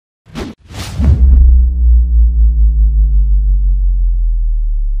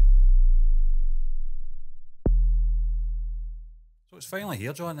finally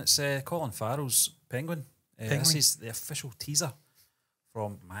here, John. It's Colin Farrell's Penguin. This is the official teaser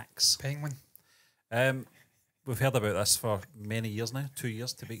from Max. Penguin. We've heard about this for many years now, 2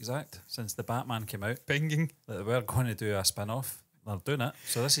 years to be exact, since the Batman came out. Penguin. That they were going to do a spin-off. They're doing it.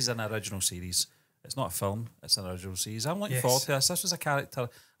 So this is an original series. It's not a film, it's an original series. I'm looking forward to this. This was a character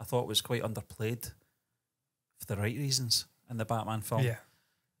I thought was quite underplayed for the right reasons in the Batman film. Yeah.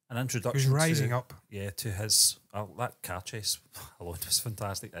 An introduction. He was rising up. Yeah, to his... that car chase alone was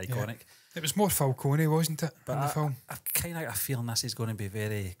fantastic, iconic. Yeah. It was more Falcone, wasn't it, in the film? I've kind of got a feeling this is going to be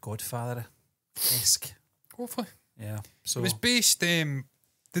very Godfather-esque. Hopefully. Yeah. So it was based... did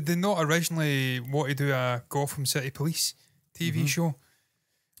they not originally want to do a Gotham City Police TV show?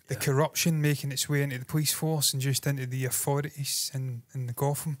 The corruption making its way into the police force and just into the authorities in the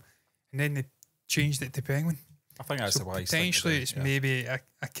Gotham. And then they changed it to Penguin. I think that's so the wise potentially thing it's maybe a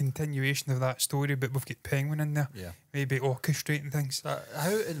continuation of that story, but we've got Penguin in there. Yeah. Maybe orchestrating things.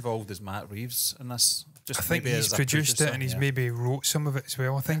 How involved is Matt Reeves in this? I think he's produced it and he's maybe wrote some of it as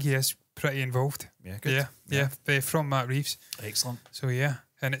well. I think he is pretty involved. Yeah, good. Yeah, from Matt Reeves. Excellent. So yeah,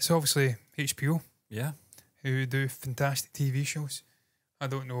 and it's obviously HBO. Yeah. Who do fantastic TV shows. I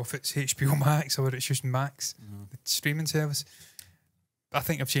don't know if it's HBO Max or it's just Max, the streaming service. I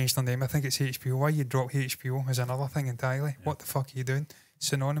think I've changed their name. I think it's HBO. Why you drop HBO is another thing entirely. Yeah. What the fuck are you doing?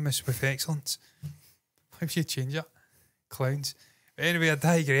 Synonymous with excellence. Why would you change it? Clowns. But anyway, I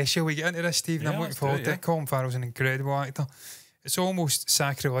digress. Shall we get into this, Steve? I'm looking forward to it. Colin Farrell's an incredible actor. It's almost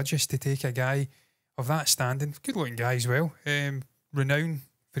sacrilegious to take a guy of that standing, good looking guy as well, renowned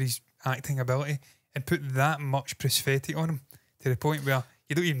for his acting ability, and put that much prosthetic on him to the point where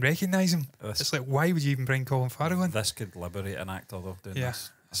you don't even recognise him. It's like, why would you even bring Colin Farrell in? This could liberate an actor though, doing this.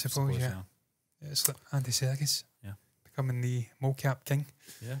 I suppose, yeah. It's like Andy Serkis becoming the mocap king.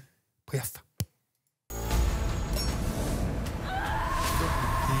 Yeah. Pliff. The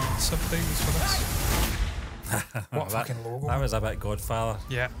subtitles for this. What a fucking logo. That was a bit Godfather.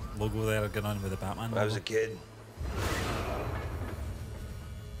 Yeah. Logo there going on with the Batman. When I was a kid,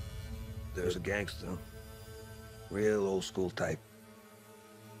 there was a gangster. Real old school type.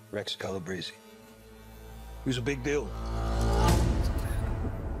 Rex Calabrese. He was a big deal.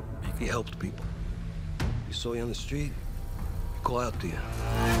 He helped people. He saw you on the street, he'd call out to you.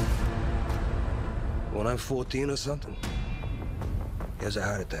 When I'm 14 or something, he has a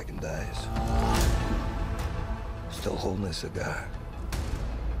heart attack and dies. Still holding a cigar.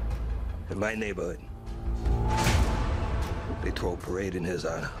 In my neighborhood, they throw a parade in his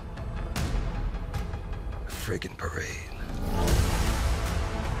honor. A friggin' parade.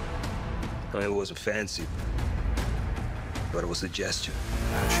 I mean, it wasn't fancy, but it was a gesture.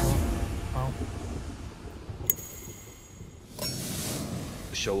 Sure. Wow.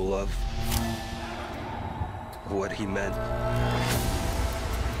 A show of love for what he meant.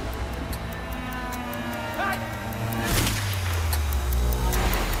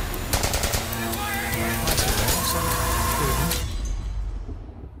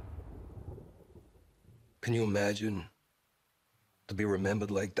 Can you imagine to be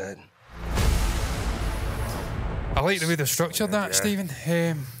remembered like that? I like the way they structured that, Stephen.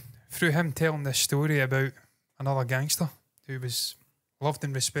 Through him telling this story about another gangster who was loved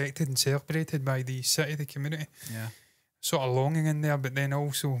and respected and celebrated by the city, the community. Yeah. Sort of longing in there, but then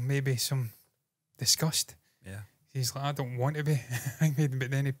also maybe some disgust. Yeah. He's like, I don't want to be, but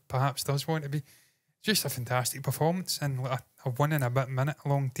then he perhaps does want to be. Just a fantastic performance and like a 1 and a bit minute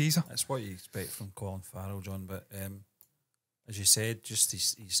long teaser. That's what you expect from Colin Farrell, John. But as you said, just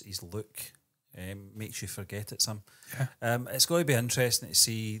his look makes you forget it's him. Yeah. It's going to be interesting to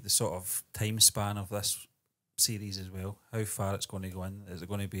see the sort of time span of this series as well. How far it's going to go in. Is it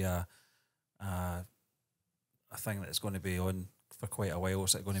going to be a thing that's going to be on for quite a while?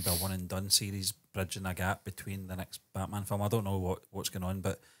 Is it going to be a one and done series, bridging a gap between the next Batman film? I don't know what's going on,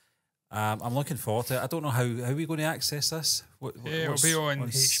 but I'm looking forward to it. I don't know how we're going to access this. It'll be on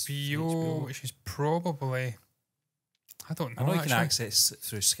HBO, which is probably... I don't know. I know you can access it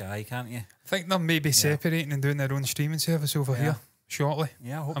through Sky, can't you? I think they're maybe separating and doing their own streaming service over here shortly.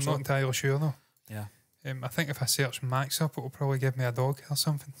 Yeah, I hope I'm not entirely sure though. Yeah. I think if I search Max up, it'll probably give me a dog or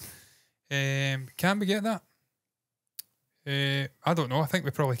something. Can we get that? I don't know. I think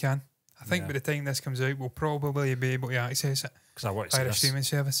we probably can. I think by the time this comes out, we'll probably be able to access it by the streaming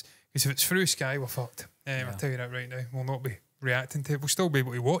service. Because if it's through Sky, we're fucked. I'll tell you that right now. We'll not be reacting to it. We'll still be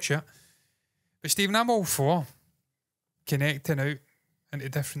able to watch it. But Stephen, I'm all for connecting out into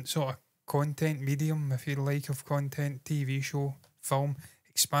different sort of content medium, if you like, of content, TV show, film,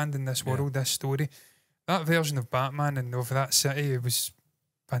 expanding this world, this story. That version of Batman and of that city, it was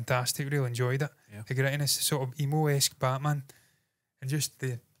fantastic. Really enjoyed it. The grittiness, sort of emo-esque Batman. and just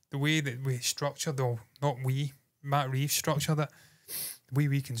the way that we structured, or not we, Matt Reeves structured it, the way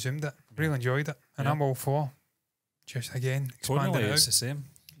we consumed it, really enjoyed it, and I'm all for just again expanding Totally, it out. it's the same.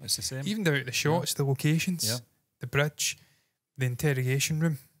 It's the same. Even down to the shots, the locations, the bridge, the interrogation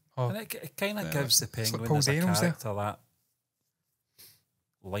room. And it kind of gives the Penguin Paul as a Dano's character that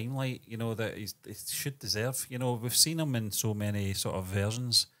limelight, you know, that he should deserve. You know, we've seen him in so many sort of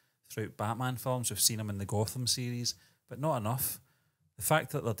versions throughout Batman films. We've seen him in the Gotham series, but not enough. The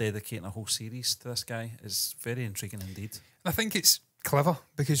fact that they're dedicating a whole series to this guy is very intriguing indeed. I think it's clever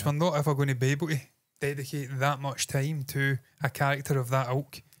because we're not ever going to be able to dedicate that much time to a character of that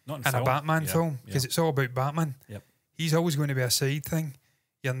ilk in a Batman film, because it's all about Batman. Yep. He's always going to be a side thing.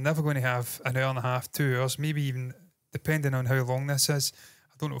 You're never going to have an hour and a half, 2 hours, maybe even, depending on how long this is.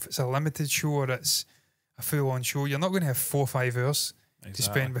 I don't know if it's a limited show or it's a full-on show. You're not going to have 4 or 5 hours to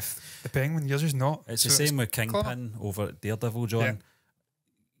spend with the Penguin. You're just not. It's the same with Kingpin over at Daredevil, John.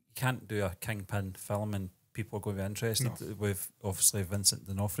 You can't do a Kingpin film and people are going to be interested with, obviously, Vincent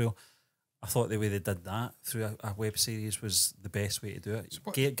D'Onofrio. I thought the way they did that through a web series was the best way to do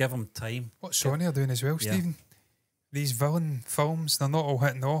it. Give them time. What Sony are doing as well, Stephen. These villain films, they're not all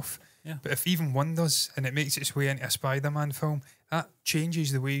hitting off. Yeah. But if even one does and it makes its way into a Spider-Man film, that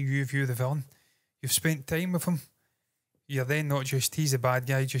changes the way you view the villain. You've spent time with him. You're then not just, he's a bad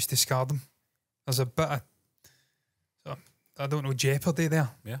guy, just discard him. There's a bit of, I don't know, jeopardy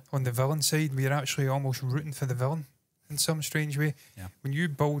there on the villain side, where you're actually almost rooting for the villain in some strange way. Yeah. When you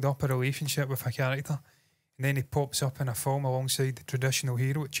build up a relationship with a character and then he pops up in a film alongside the traditional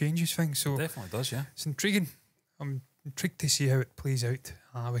hero, it changes things. So it definitely does, yeah. It's intriguing. I'm intrigued to see how it plays out.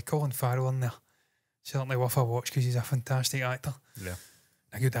 With Colin Farrell in there, certainly worth a watch because he's a fantastic actor. Yeah.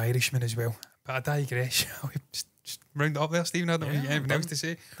 A good Irishman as well. But I digress. just round it up there, Stephen. I don't have anything else to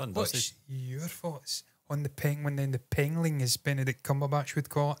say. What's your thoughts on the Penguin then? The Pengling, as Benedict Cumberbatch would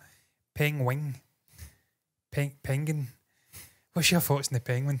call it. Penguin. Penguin. What's your thoughts on the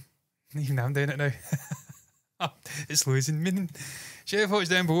Penguin? Even I'm doing it now. It's losing meaning. Share your thoughts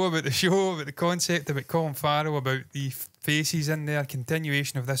down below about the show, about the concept, about Colin Farrell, about the faces in there,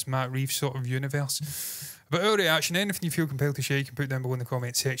 continuation of this Matt Reeves sort of universe. About our reaction, anything you feel compelled to share, you can put down below in the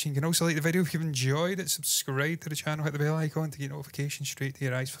comment section. You can also like the video if you've enjoyed it, subscribe to the channel, hit the bell icon to get notifications straight to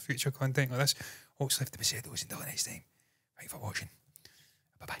your eyes for future content like this. What's left to be said, until next time. Thanks for watching.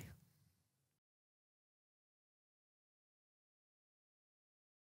 Bye-bye.